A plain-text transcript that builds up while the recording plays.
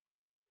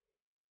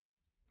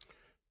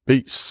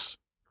Peace,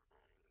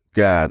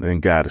 God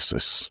and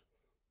goddesses.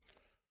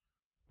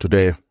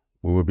 Today,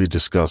 we will be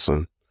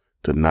discussing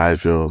the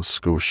Nashville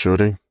school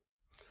shooting,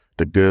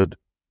 the good,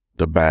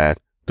 the bad,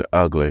 the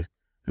ugly,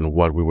 and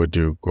what we would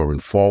do going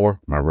forward,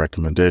 my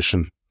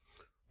recommendation.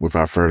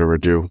 Without further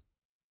ado,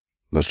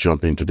 let's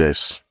jump into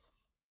this.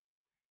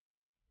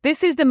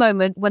 This is the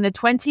moment when a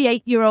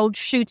 28-year-old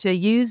shooter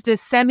used a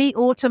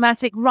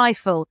semi-automatic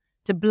rifle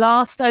to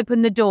blast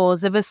open the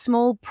doors of a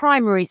small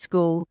primary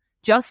school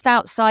just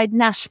outside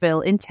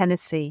Nashville in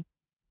Tennessee.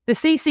 The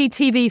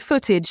CCTV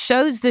footage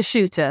shows the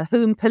shooter,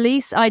 whom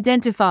police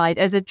identified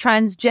as a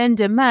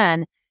transgender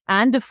man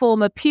and a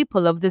former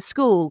pupil of the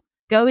school,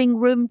 going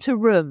room to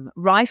room,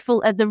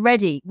 rifle at the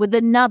ready, with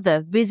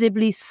another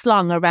visibly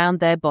slung around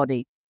their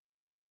body.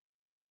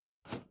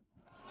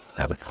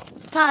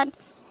 Son,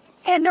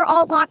 and they're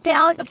all locked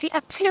down. If you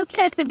have two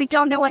kids and we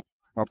don't know what.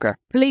 Okay.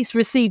 Police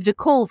received a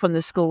call from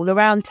the school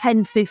around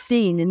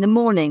 10:15 in the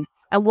morning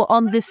and were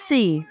on the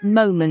scene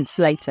moments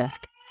later.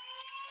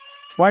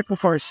 Rifle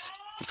first.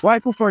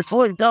 Rifle first.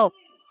 Go.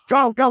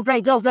 Go.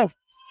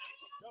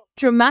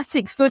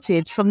 Dramatic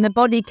footage from the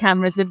body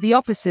cameras of the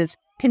officers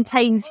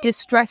contains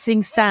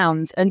distressing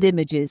sounds and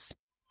images.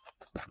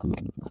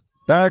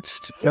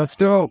 Next. Let's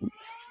go.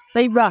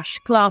 They rush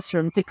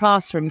classroom to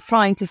classroom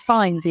trying to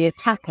find the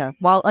attacker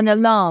while an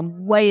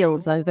alarm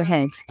wails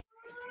overhead.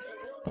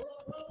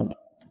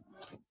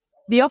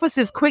 The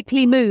officers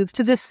quickly move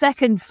to the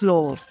second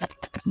floor.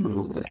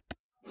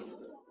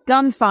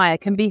 Gunfire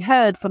can be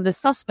heard from the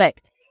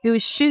suspect, who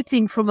is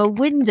shooting from a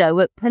window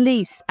at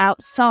police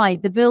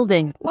outside the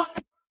building.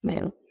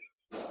 Man.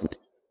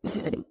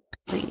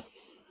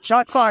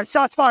 Shot fired,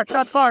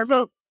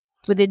 move.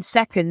 Within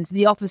seconds,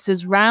 the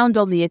officers round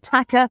on the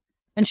attacker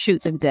and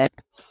shoot them dead.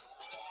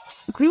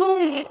 Stop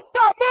moving!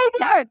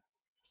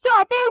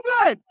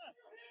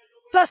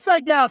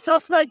 Suspect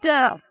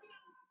down!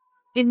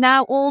 In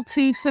now all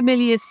too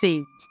familiar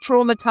scenes,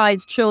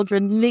 traumatized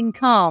children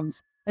link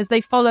arms as they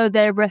follow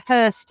their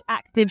rehearsed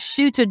active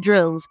shooter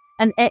drills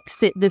and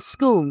exit the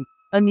school,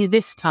 only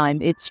this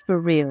time it's for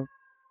real.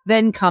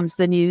 Then comes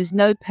the news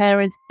no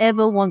parent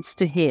ever wants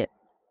to hear.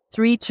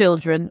 3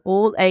 children,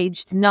 all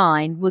aged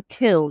 9, were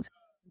killed.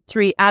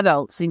 3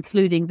 adults,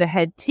 including the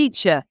head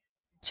teacher.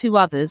 2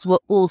 others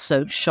were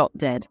also shot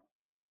dead.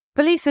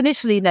 Police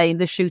initially named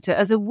the shooter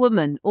as a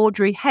woman,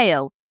 Audrey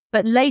Hale,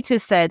 but later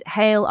said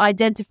Hale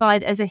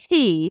identified as a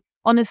he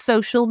on a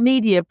social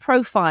media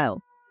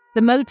profile.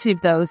 The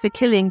motive, though, for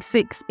killing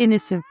 6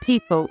 innocent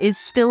people is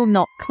still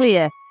not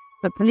clear,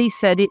 but police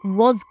said it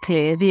was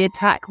clear the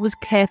attack was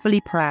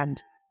carefully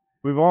planned.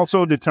 We've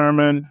also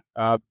determined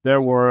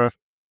there were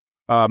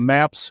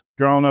maps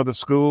drawn of the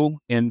school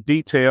in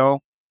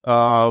detail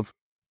of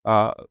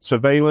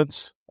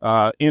surveillance,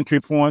 entry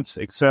points,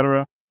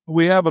 etc.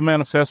 We have a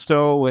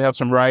manifesto. We have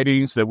some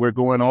writings that we're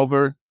going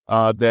over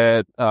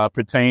that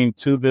pertain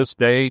to this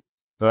day,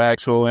 the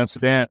actual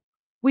incident.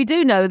 We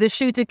do know the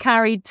shooter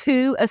carried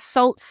 2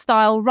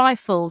 assault-style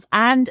rifles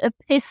and a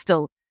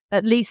pistol,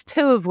 at least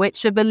 2 of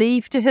which are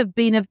believed to have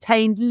been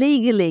obtained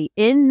legally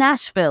in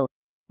Nashville,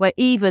 where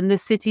even the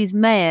city's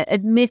mayor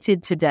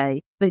admitted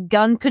today that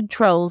gun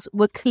controls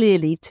were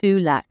clearly too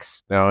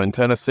lax. Now, in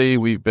Tennessee,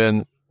 we've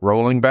been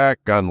rolling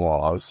back gun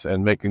laws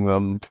and making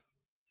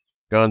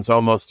guns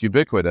almost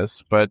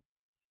ubiquitous, but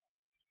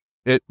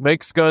it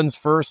makes guns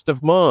first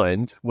of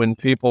mind when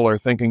people are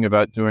thinking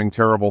about doing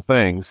terrible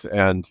things,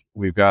 and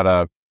we've got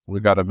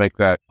to make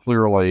that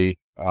clearly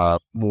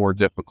more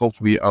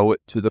difficult. We owe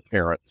it to the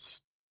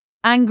parents.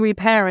 Angry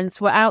parents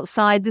were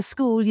outside the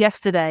school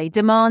yesterday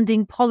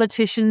demanding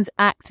politicians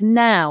act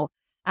now,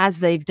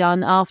 as they've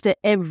done after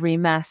every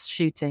mass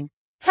shooting.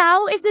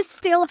 How is this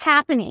still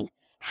happening?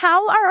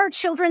 How are our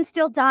children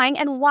still dying,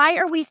 and why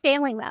are we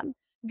failing them?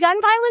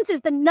 Gun violence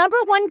is the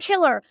 #1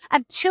 killer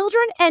of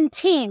children and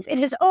teens. It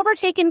has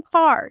overtaken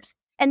cars.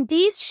 And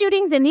these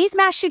shootings and these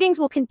mass shootings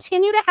will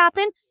continue to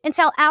happen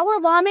until our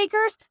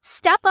lawmakers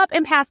step up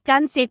and pass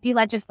gun safety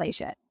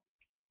legislation.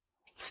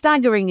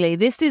 Staggeringly,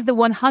 this is the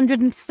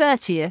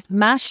 130th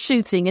mass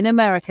shooting in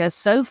America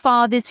so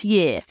far this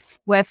year,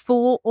 where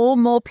 4 or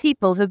more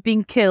people have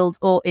been killed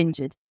or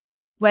injured,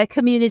 where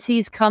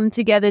communities come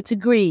together to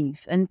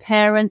grieve and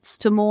parents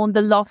to mourn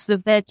the loss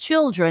of their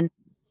children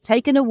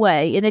taken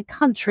away in a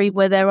country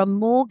where there are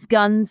more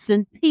guns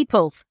than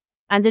people,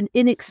 and an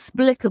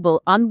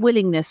inexplicable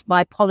unwillingness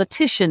by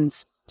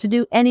politicians to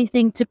do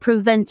anything to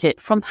prevent it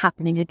from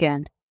happening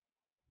again.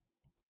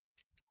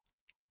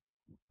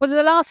 For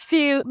the last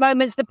few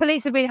moments, the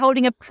police have been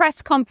holding a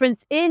press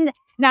conference in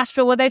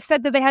Nashville where they've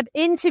said that they had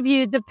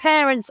interviewed the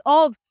parents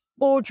of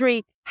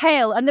Audrey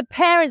Hale, and the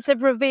parents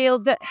have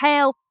revealed that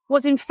Hale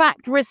was in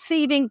fact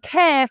receiving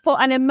care for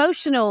an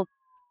emotional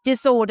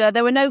disorder.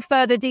 There were no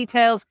further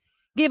details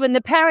given.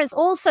 The parents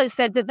also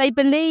said that they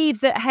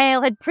believe that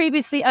Hale had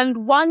previously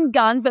owned 1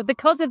 gun, but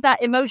because of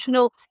that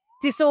emotional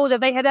disorder,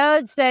 they had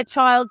urged their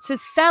child to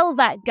sell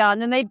that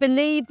gun, and they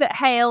believe that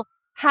Hale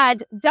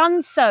had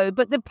done so.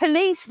 But the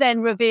police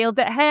then revealed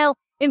that Hale,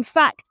 in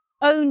fact,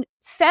 owned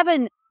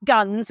 7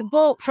 guns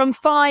bought from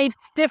 5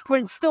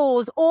 different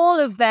stores, all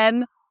of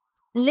them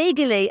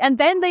legally. And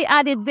then they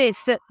added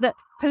this, that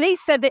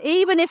police said that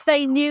even if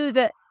they knew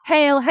that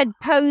Hale had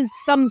posed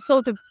some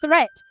sort of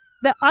threat,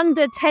 that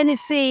under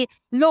Tennessee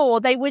law,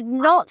 they would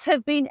not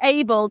have been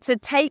able to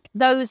take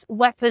those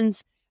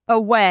weapons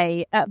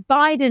away. Joe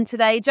Biden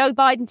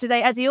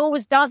today, as he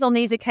always does on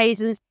these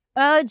occasions,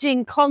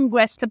 urging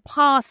Congress to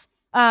pass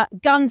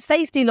gun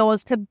safety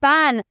laws to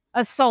ban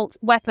assault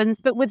weapons.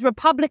 But with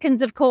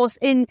Republicans, of course,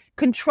 in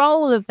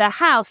control of the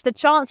House, the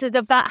chances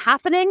of that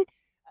happening,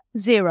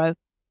 0.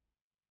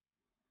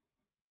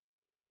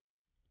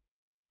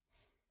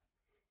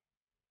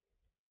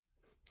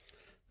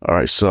 All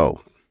right,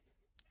 so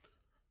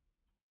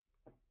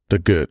the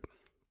good.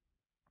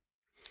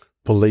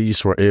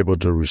 Police were able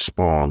to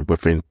respond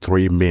within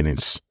 3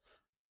 minutes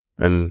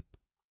and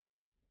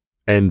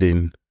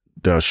ending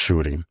the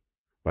shooting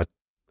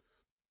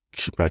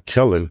by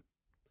killing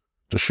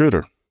the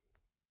shooter.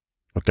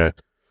 Okay.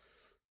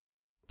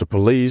 The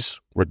police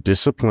were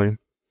disciplined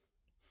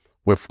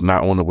with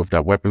not only with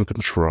that weapon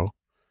control,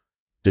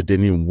 they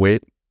didn't even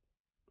wait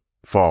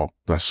for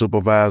the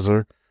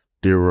supervisor.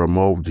 They were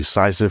more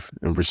decisive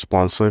and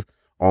responsive,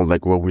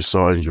 unlike what we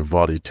saw in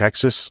Uvalde,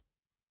 Texas.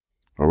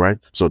 All right.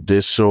 So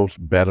this shows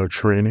better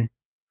training.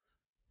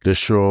 This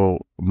shows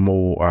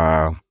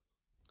more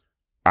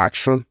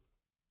action.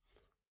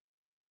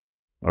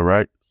 All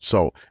right.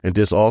 So, and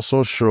this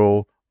also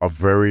shows a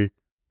very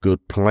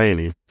good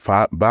planning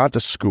by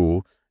the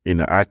school in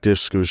the active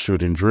school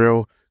shooting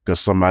drill, because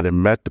somebody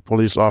met the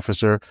police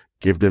officer,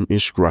 give them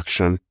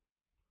instruction.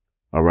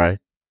 All right.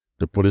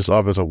 The police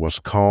officer was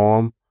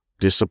calm,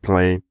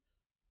 disciplined.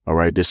 All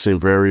right. They seem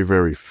very,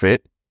 very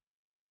fit.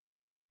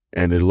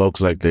 And it looks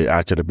like they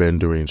actually been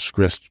doing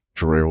stress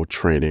drill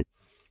training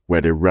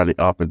where they're running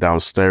up and down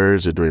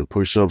stairs, they're doing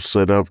push-ups,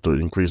 sit-ups to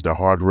increase their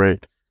heart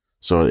rate.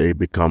 So it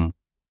become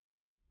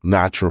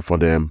natural for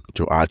them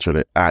to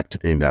actually act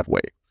in that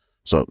way.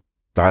 So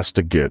that's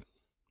the good.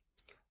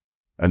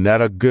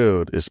 Another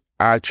good is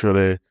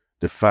actually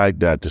the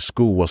fact that the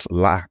school was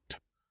locked,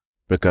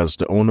 because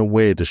the only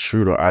way the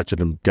shooter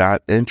actually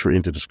got entry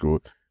into the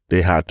school,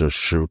 they had to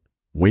shoot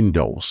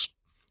windows.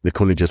 They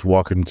couldn't just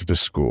walk into the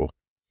school.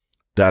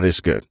 That is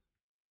good.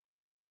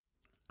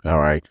 All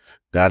right.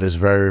 That is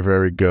very,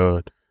 very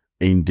good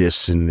in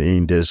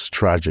this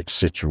tragic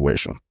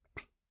situation.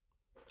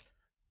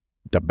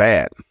 The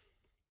bad.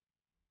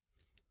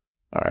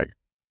 All right.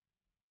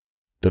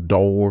 The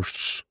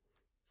doors,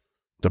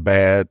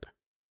 the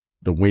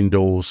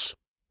windows,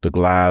 the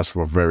glass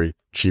were very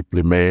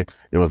cheaply made.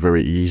 It was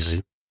very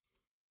easy.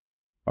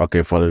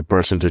 Okay, for the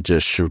person to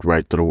just shoot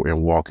right through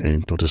and walk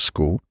into the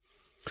school.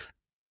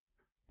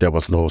 There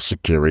was no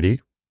security,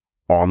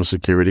 armed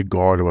security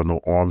guard. There was no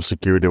armed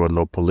security. There was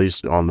no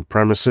police on the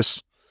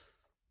premises.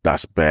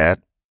 That's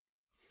bad.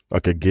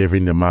 Okay,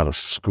 given the amount of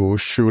school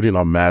shooting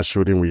or mass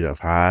shooting we have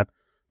had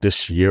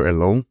this year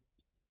alone,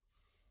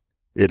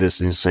 it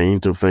is insane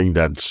to think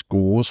that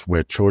schools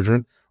where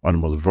children are the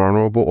most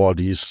vulnerable or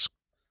these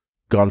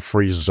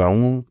gun-free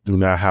zones do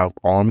not have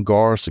armed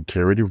guards,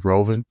 security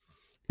roving,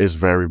 is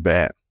very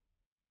bad.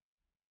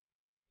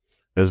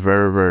 It's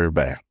very, very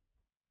bad.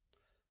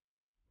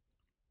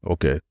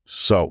 Okay,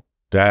 so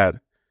that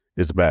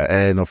is bad.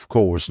 And of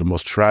course, the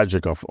most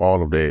tragic of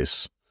all of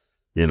this,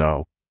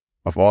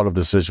 of all of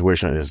the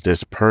situation is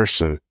this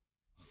person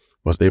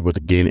was able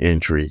to gain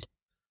entry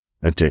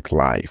and take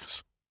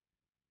lives.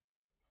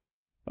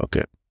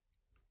 Okay.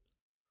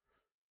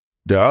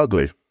 The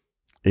ugly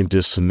in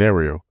this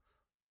scenario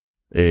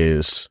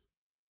is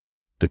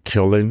the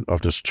killing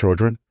of these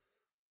children,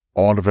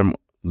 all of them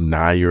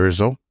 9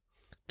 years old,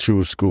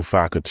 2 school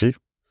faculty,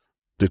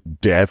 the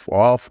death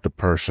of the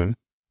person,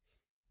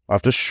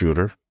 of the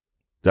shooter.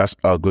 That's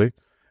ugly.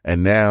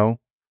 And now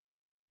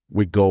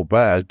we go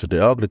back to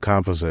the ugly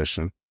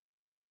conversation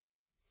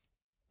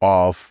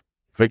of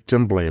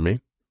victim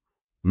blaming,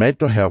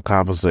 mental health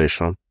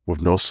conversation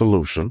with no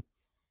solution.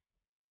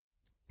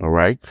 All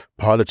right.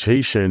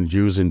 Politicians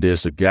using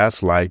this to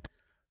gaslight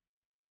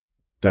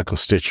their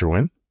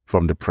constituent,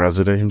 from the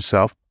president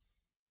himself.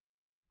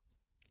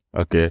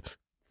 Okay.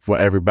 For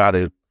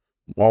everybody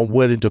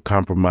unwilling to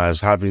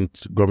compromise,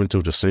 going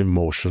through the same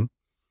motion.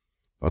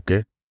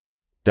 Okay.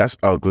 That's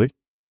ugly.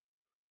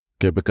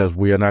 Okay. Because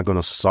we are not going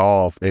to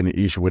solve any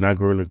issue. We're not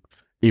going to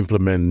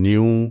implement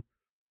new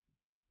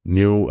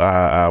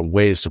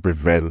ways to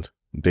prevent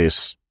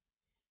this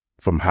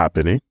from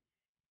happening.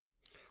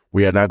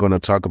 We are not going to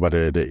talk about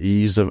the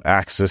ease of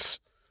access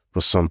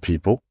for some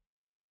people.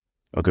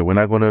 Okay, we're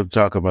not going to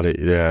talk about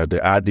the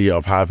idea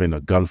of having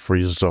a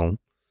gun-free zone.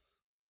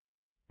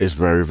 It's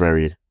very,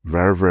 very,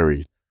 very,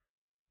 very,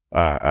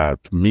 to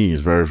me,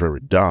 it's very, very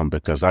dumb,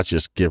 because that's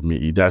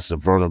the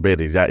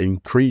vulnerability. That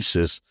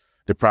increases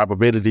the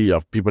probability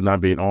of people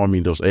not being armed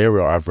in those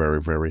areas are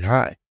very, very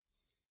high.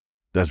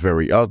 That's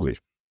very ugly.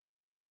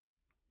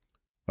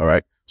 All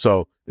right.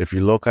 So if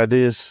you look at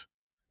this,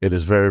 it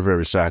is very,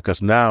 very sad,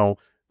 because now,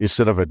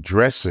 instead of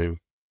addressing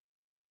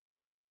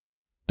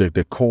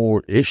the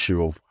core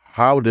issue of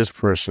how this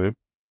person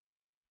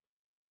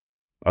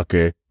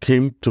okay,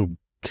 came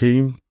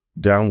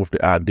down with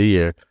the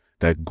idea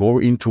that go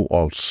into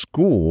a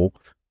school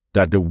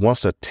that they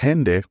once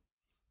attended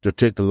to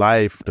take the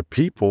life of the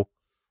people.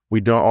 We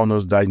don't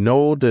almost I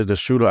know that the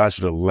shooter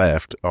actually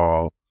left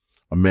a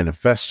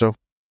manifesto.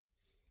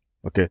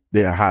 Okay,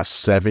 they had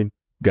 7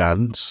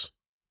 guns.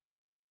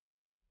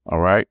 All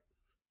right.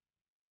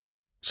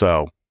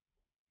 So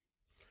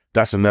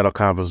that's another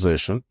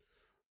conversation.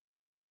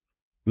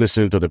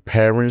 Listening to the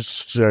parents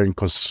sharing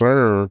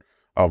concern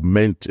of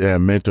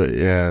mental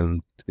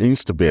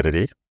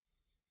instability.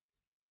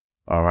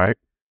 All right.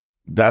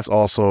 That's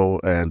also,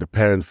 and the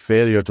parent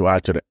failure to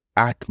actually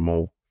act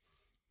more.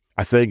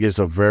 I think it's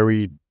a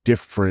very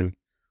different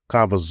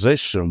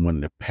conversation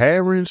when the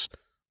parents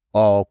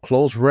or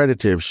close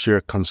relatives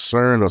share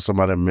concern of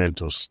somebody's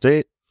mental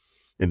state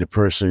and the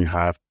person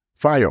have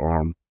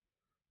firearm.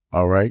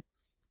 All right.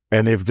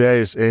 And if there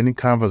is any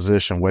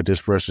conversation where this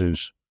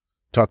person's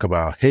talk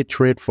about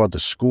hatred for the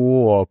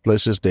school or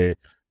places they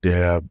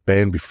have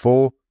been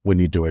before, we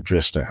need to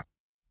address that.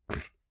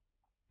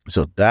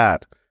 So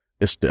that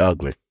is the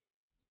ugly.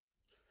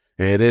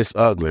 It is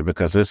ugly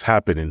because it's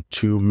happening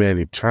too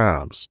many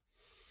times.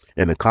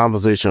 And the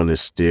conversation is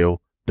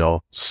still the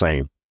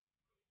same.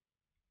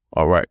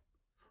 All right.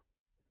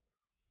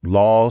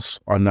 Laws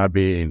are not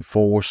being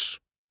enforced.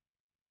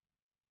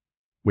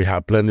 We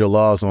have plenty of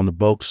laws on the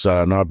books that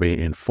are not being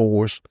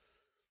enforced.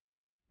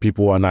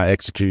 People are not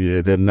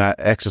executed. They're not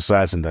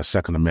exercising their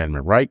Second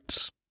Amendment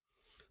rights.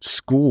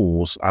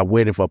 Schools are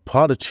waiting for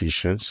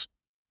politicians.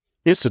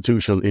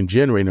 Institutions in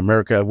general in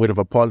America are waiting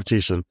for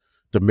politicians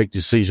to make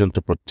decisions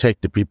to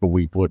protect the people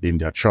we put in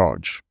their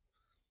charge.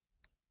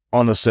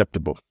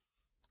 Unacceptable.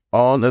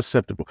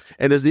 Unacceptable.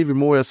 And it's even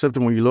more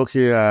acceptable when you look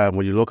here,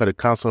 when you look at the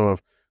Council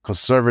of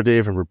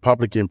Conservative and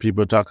Republican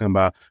people talking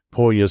about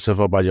pulling yourself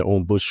up by your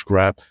own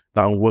bootstrap,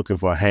 not working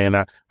for a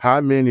handout.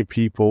 How many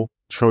people,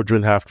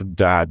 children have to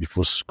die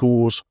before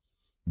schools,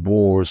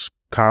 boards,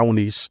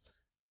 counties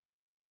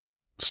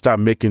start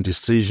making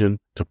decisions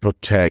to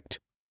protect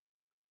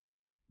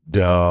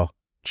the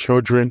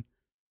children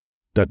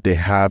that they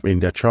have in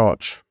their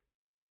charge?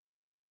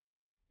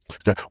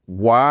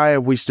 Why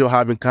are we still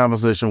having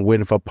conversation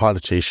waiting for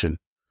politicians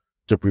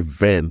to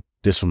prevent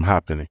this from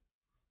happening?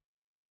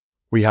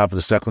 We have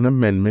the Second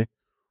Amendment.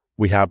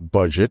 We have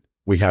budget.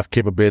 We have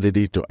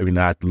capability to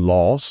enact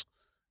laws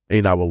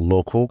in our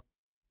local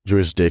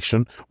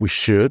jurisdiction. We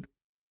should.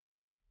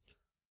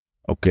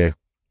 Okay.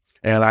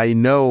 And I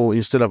know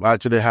instead of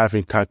actually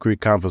having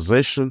concrete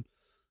conversation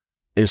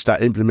and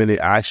start implementing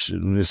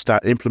action, and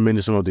start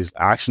implementing some of these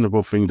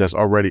actionable things that's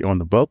already on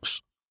the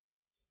books,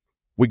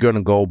 we're going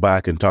to go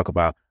back and talk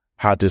about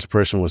how this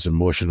person was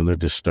emotionally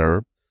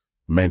disturbed,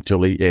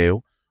 mentally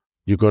ill.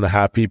 You're going to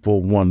have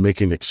people,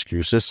 making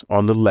excuses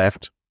on the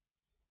left.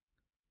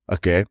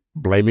 Okay,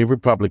 blaming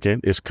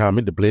Republican is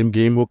coming. The blame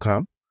game will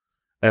come.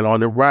 And on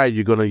the right,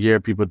 you're going to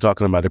hear people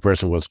talking about the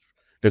person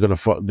they're going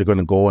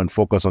to go and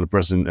focus on the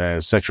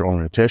person's sexual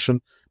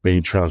orientation,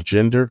 being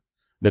transgender.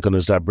 They're going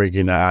to start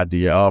breaking the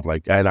idea up,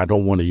 and I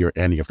don't want to hear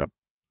any of them.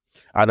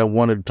 I don't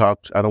want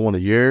to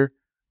hear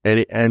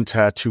any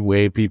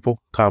anti-two-way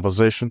people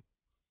conversation,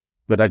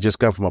 but I just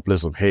come from a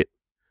place of hate.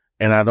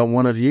 And I don't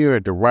want to hear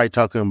the right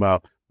talking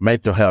about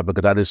mental health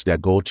because that is their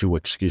go-to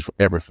excuse for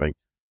everything.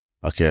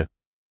 Okay.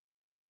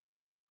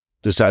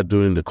 To start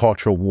doing the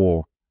cultural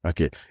war.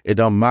 Okay. It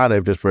don't matter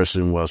if this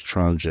person was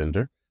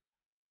transgender.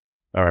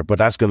 All right. But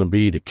that's going to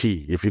be the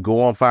key. If you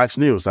go on Fox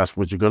News, that's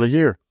what you're going to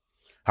hear.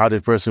 How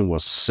this person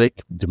was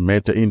sick,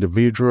 demented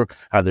individual,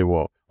 how they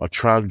were a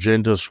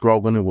transgender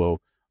struggling with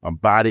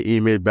body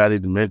image,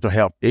 mental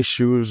health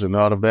issues and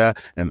all of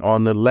that. And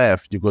on the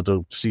left, you go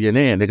to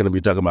CNN, they're going to be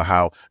talking about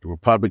how the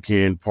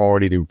Republican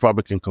Party, the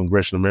Republican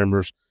congressional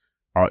members,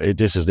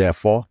 this is their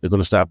fault. They're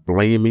going to start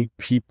blaming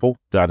people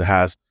that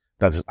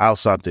is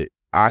outside the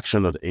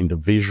action of the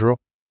individual.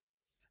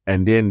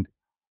 And then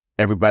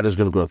everybody's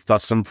going to go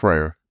thoughts and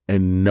prayer.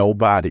 And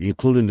nobody,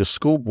 including the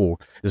school board,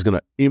 is going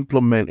to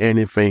implement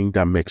anything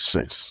that makes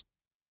sense.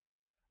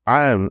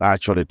 I am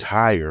actually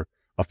tired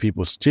of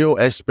people still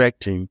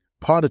expecting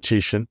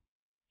politicians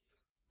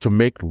to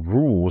make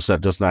rules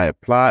that does not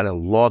apply, and a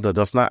law that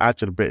does not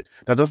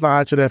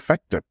actually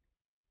affect them.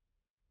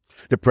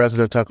 The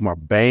president talking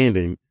about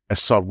banning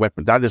assault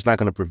weapons. That is not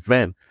going to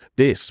prevent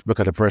this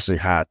because the person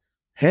had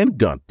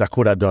handgun that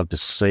could have done the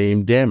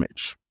same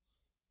damage.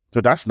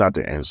 So that's not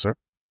the answer.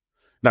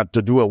 Not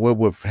to do away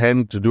with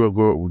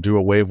do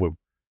away with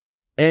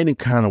any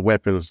kind of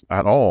weapons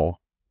at all,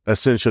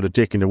 essentially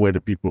taking away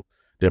the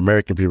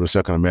American people's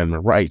Second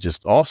Amendment rights, is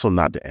also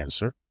not the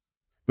answer,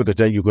 because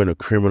then you're going to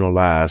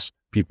criminalize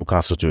people's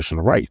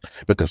constitutional right,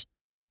 because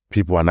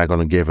people are not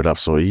going to give it up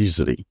so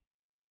easily.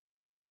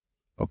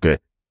 Okay.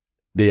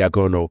 They are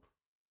going to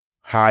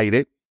hide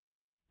it.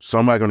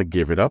 Some are going to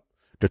give it up.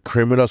 The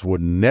criminals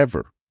would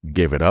never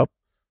give it up.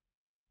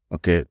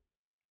 Okay.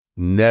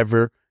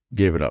 Never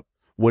give it up.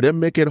 Would it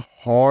make it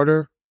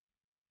harder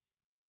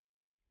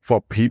for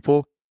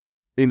people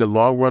in the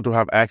long run to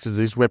have access to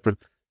these weapons?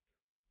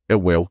 It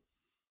will.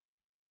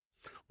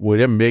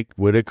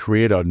 Will it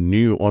create a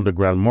new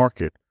underground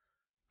market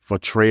for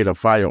trade of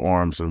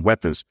firearms and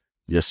weapons?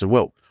 Yes, it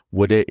will.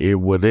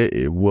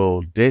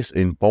 Will this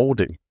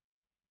embolden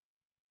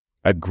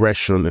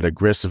aggression and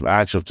aggressive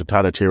actions,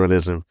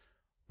 totalitarianism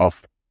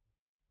of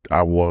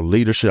our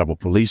leadership, our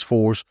police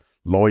force,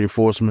 law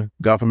enforcement,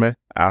 government?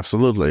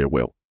 Absolutely, it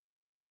will.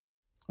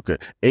 Okay.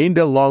 In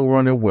the long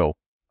run, it will.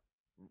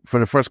 For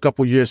the first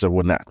couple of years, it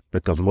will not,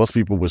 because most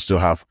people will still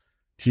have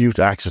huge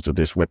access to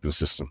this weapon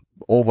system.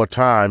 Over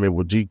time, it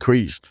will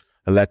decrease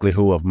the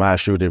likelihood of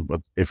mass shooting,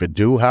 but if it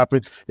do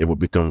happen, it will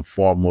become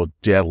far more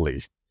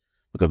deadly,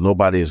 because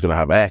nobody is going to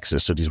have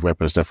access to these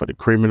weapons except for the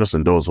criminals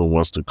and those who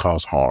wants to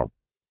cause harm.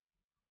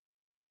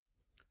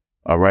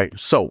 All right.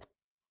 So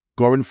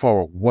going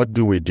forward, what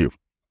do we do?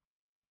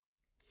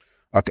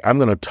 Okay, I'm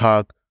going to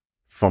talk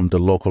from the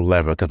local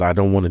level, because I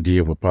don't want to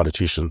deal with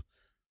politicians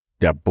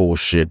that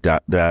bullshit,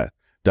 that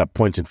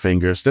pointing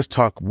fingers. Let's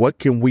talk, what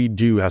can we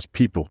do as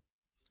people,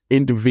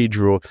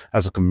 individual,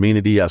 as a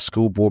community, as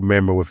school board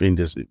member within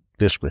this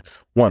district?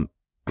 One,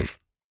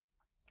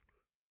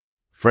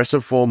 first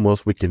and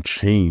foremost, we can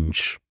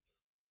change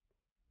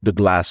the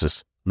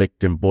glasses, make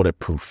them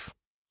bulletproof,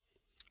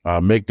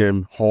 make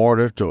them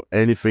harder to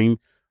anything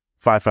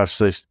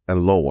 5.56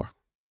 and lower.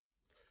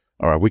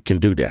 All right, we can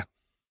do that.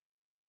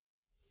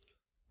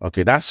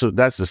 Okay, that's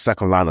the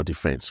second line of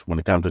defense when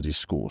it comes to these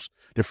schools.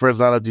 The first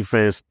line of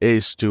defense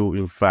is to,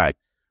 in fact,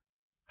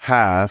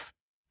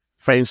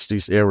 fence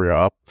this area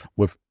up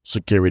with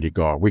security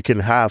guard. We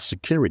can have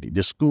security.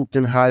 The school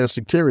can hire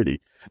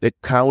security. The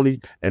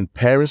county and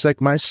parents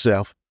like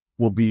myself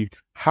will be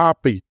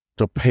happy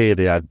to pay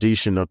the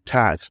additional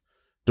tax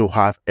to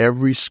have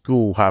every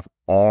school have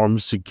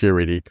armed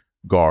security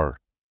guard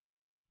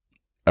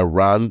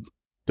around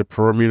the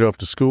perimeter of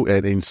the school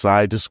and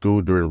inside the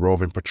school during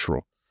roving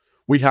patrol.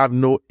 We have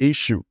no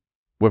issue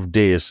with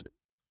this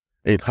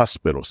in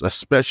hospitals,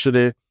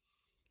 especially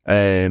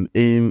and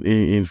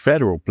in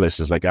federal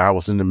places, like I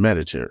was in the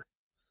military.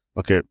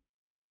 Okay.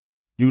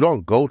 You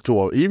don't go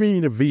to even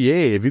in the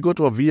VA, if you go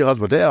to a VA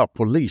hospital, they are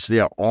police, they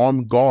are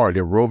armed guard,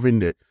 they're roving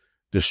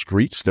the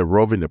streets, they're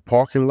roving the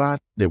parking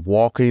lot, they're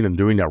walking and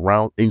doing that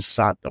round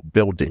inside the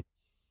building.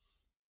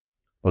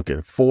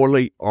 Okay,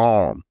 fully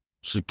armed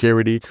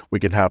security. We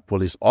can have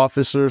police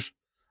officers.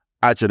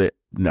 Actually,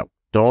 no,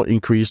 don't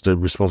increase the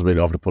responsibility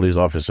of the police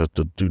officers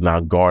to do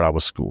not guard our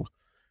schools.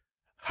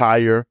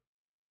 Hire,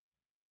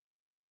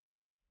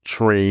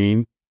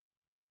 train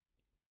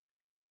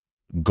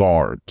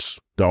guards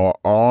that are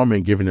armed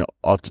and given the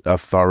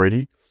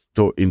authority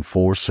to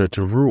enforce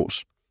certain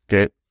rules.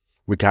 Okay,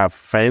 we can have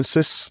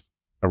fences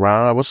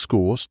around our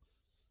schools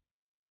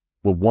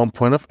with one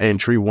point of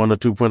entry, 1 or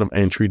 2 point of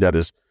entry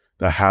that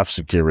have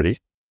security.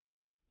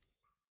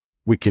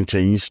 We can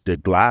change the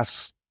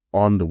glass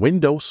on the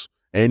windows.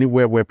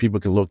 Anywhere where people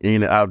can look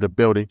in and out of the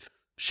building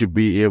should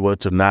be able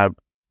to not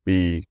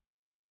be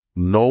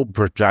no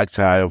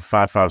projectile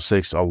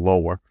 5.56 or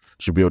lower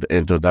should be able to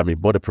enter. That means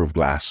bulletproof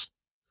glass.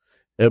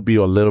 It'll be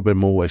a little bit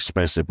more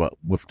expensive, but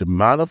with the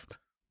amount of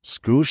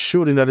school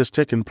shooting that is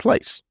taking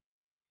place,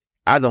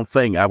 I don't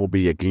think I will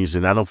be against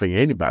it. I don't think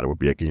anybody will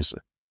be against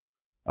it.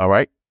 All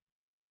right?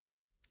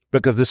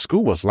 Because the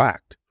school was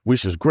locked,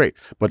 which is great,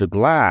 but the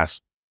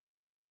glass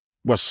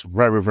was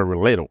very, very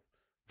little.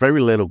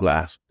 Very little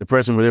glass. The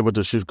person was able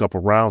to shoot a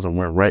couple rounds and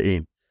went right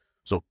in.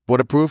 So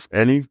bulletproof,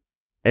 any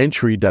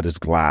entry that is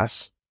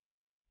glass,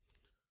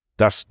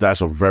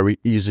 that's a very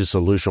easy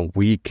solution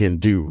we can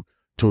do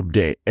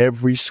today.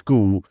 Every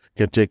school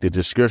can take the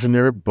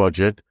discretionary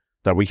budget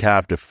that we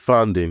have, the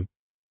funding,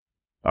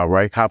 all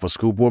right, have a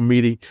school board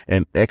meeting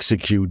and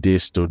execute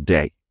this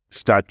today.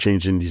 Start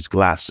changing these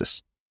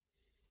glasses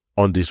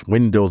on these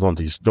windows, on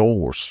these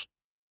doors,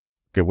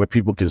 okay, where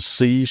people can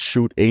see,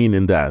 shoot, aim,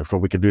 and that. So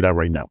we can do that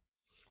right now.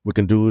 We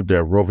can do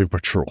the roving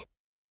patrol.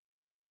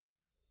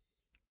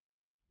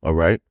 All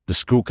right. The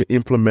school can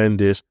implement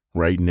this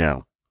right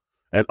now.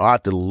 And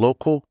at the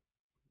local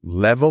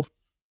level,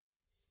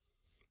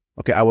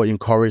 okay, I would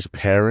encourage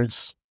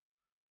parents,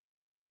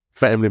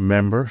 family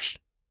members.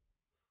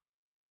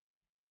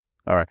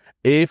 All right.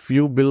 If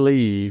you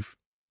believe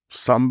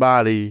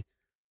somebody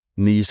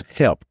needs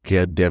help,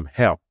 get them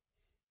help.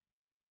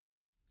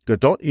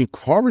 But don't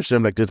encourage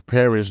them like the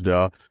parents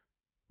do.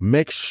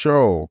 Make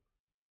sure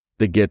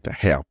they get the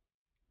help.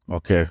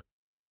 Okay.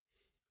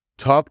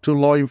 Talk to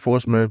law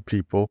enforcement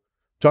people,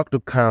 talk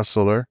to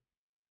counselor,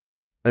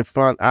 and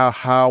find out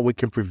how we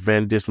can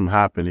prevent this from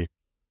happening.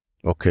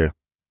 Okay.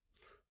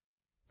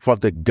 For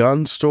the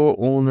gun store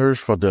owners,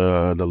 for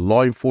the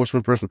law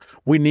enforcement person,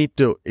 we need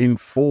to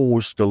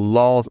enforce the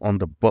laws on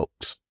the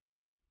books.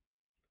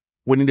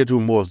 We need to do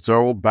more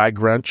thorough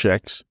background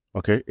checks.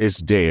 Okay.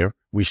 It's there.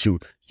 We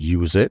should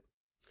use it.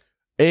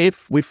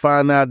 If we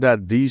find out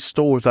that these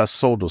stores that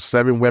sold the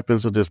 7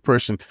 weapons of this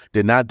person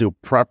did not do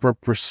proper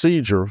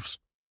procedures,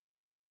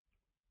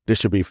 they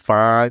should be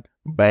fined,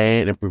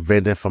 banned, and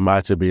prevented from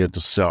to be able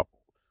to sell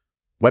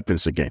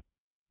weapons again.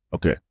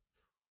 Okay.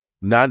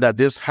 Now that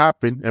this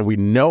happened and we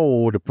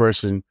know the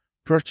person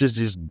purchase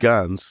these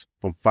guns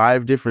from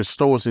 5 different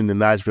stores in the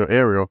Nashville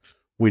area,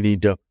 we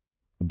need to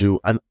do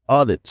an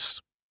audit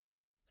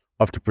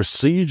of the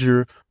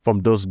procedure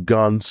from those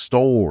gun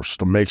stores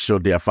to make sure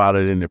they are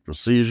followed in the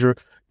procedure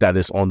that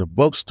is on the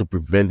books to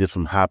prevent it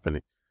from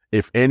happening.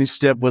 If any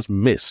step was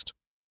missed,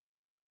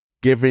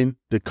 given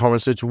the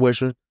current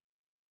situation,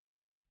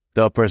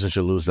 the person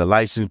should lose their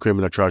license,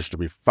 criminal charge to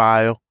be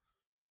filed,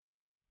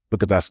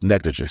 because that's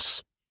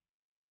negligence.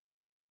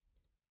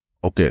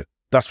 Okay,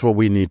 that's what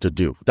we need to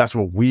do. That's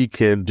what we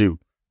can do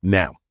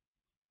now.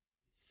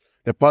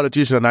 The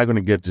politicians are not going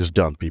to get this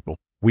done, people.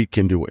 We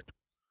can do it.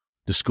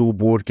 The school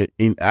board can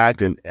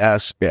enact and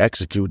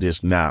execute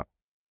this now.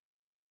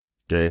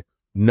 Okay?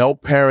 No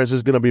parents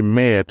is going to be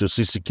mad to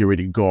see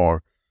security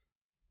guard,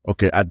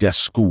 okay, at their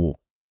school.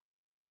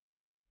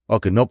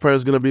 Okay, no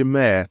parents is going to be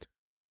mad,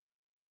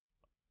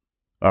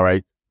 all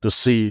right, to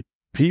see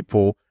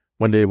people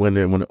when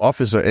the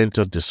officer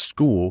entered the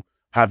school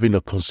having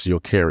a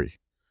concealed carry.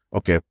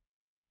 Okay,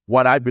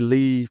 what I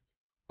believe,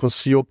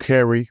 concealed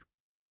carry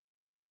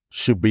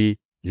should be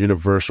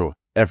universal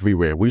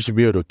everywhere. We should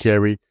be able to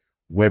carry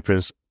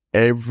weapons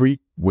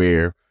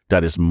everywhere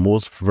that is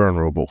most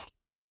vulnerable.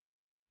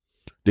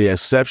 The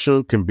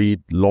exception can be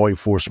law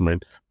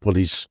enforcement,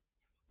 police,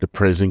 the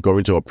prison,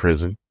 going to a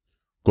prison,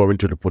 going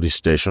to the police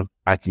station.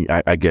 I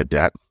get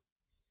that.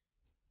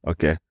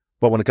 Okay.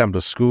 But when it comes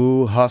to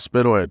school,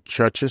 hospital, and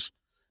churches,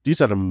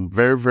 these are the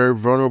very, very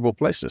vulnerable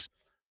places.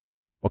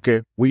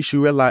 Okay. We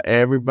should allow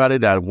everybody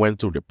that went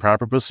through the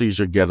proper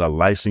procedure, get a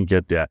license,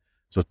 get their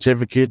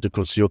certificate to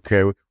conceal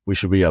carry. We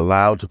should be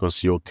allowed to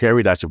conceal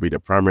carry. That should be the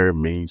primary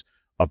means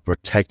of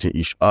protecting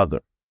each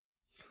other.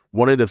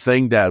 One of the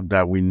things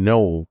that we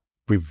know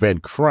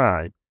prevent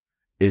crime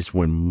is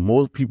when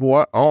most people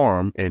are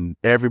armed and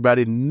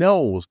everybody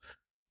knows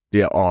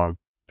they're armed.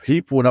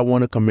 People that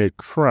want to commit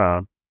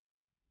crime,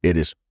 it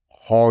is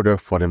harder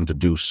for them to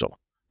do so.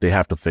 They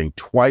have to think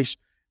twice.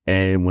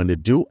 And when they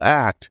do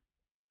act,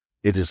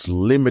 it is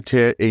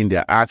limited in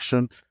their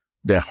action.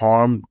 The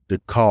harm, the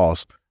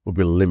cause will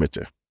be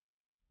limited.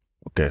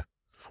 Okay.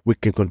 We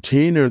can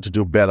continue to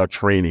do better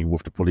training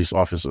with the police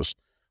officers.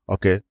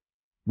 Okay.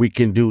 We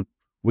can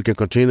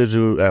continue to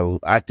do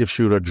active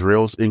shooter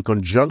drills in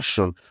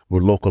conjunction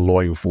with local law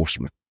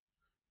enforcement.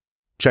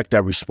 Check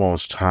that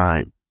response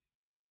time.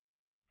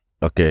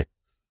 Okay.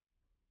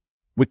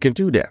 We can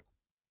do that.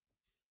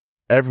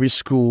 Every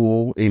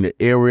school in the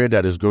area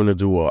that is going to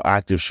do an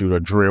active shooter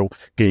drill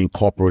can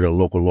incorporate a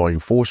local law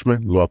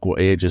enforcement, local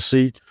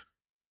agency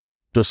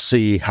to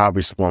see how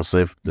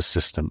responsive the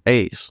system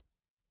is.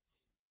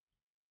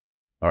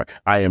 All right.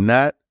 I am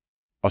not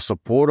a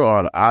supporter or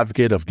an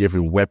advocate of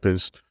giving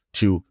weapons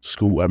to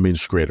school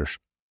administrators.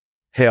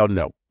 Hell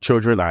no.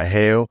 Children are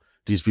hell.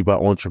 These people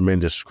are on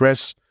tremendous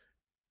stress.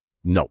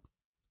 No.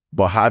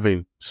 But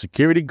having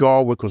security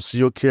guard with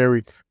concealed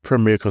carry,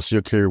 premier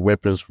concealed carry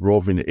weapons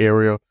roving the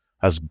area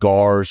as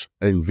guards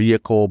and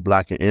vehicle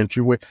blocking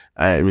entryway,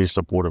 I am in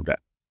support of that.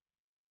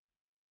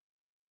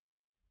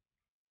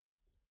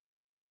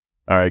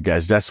 All right,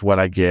 guys, that's what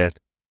I get.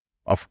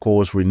 Of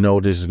course, we know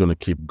this is going to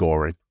keep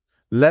going.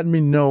 Let me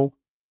know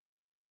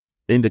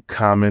in the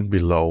comment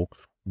below,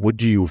 what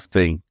do you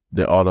think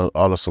the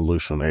other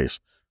solution is?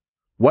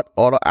 What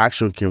other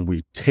action can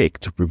we take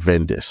to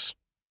prevent this?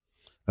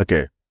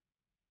 Okay.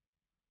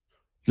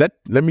 Let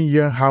me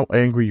hear how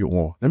angry you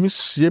are. Let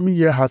me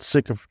hear how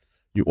sick of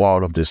you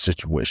are of this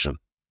situation.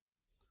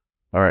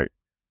 All right.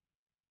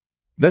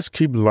 Let's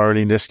keep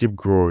learning. Let's keep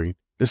growing.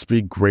 Let's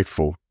be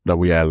grateful that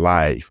we are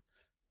alive.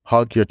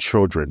 Hug your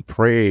children.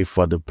 Pray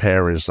for the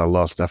parents that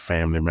lost their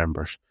family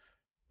members.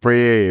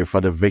 Pray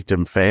for the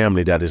victim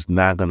family that is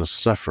not going to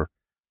suffer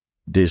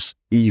this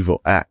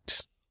evil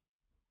act.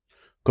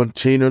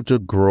 Continue to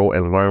grow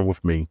and learn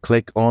with me.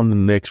 Click on the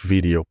next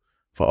video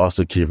for us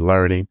to keep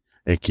learning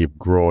and keep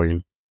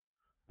growing.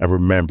 And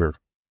remember,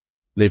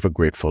 live a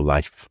grateful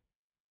life.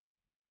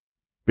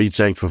 Be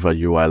thankful for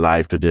you are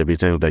alive today. Be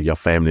thankful that your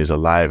family is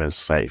alive and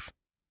safe.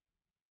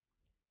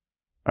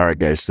 All right,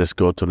 guys, let's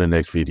go to the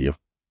next video.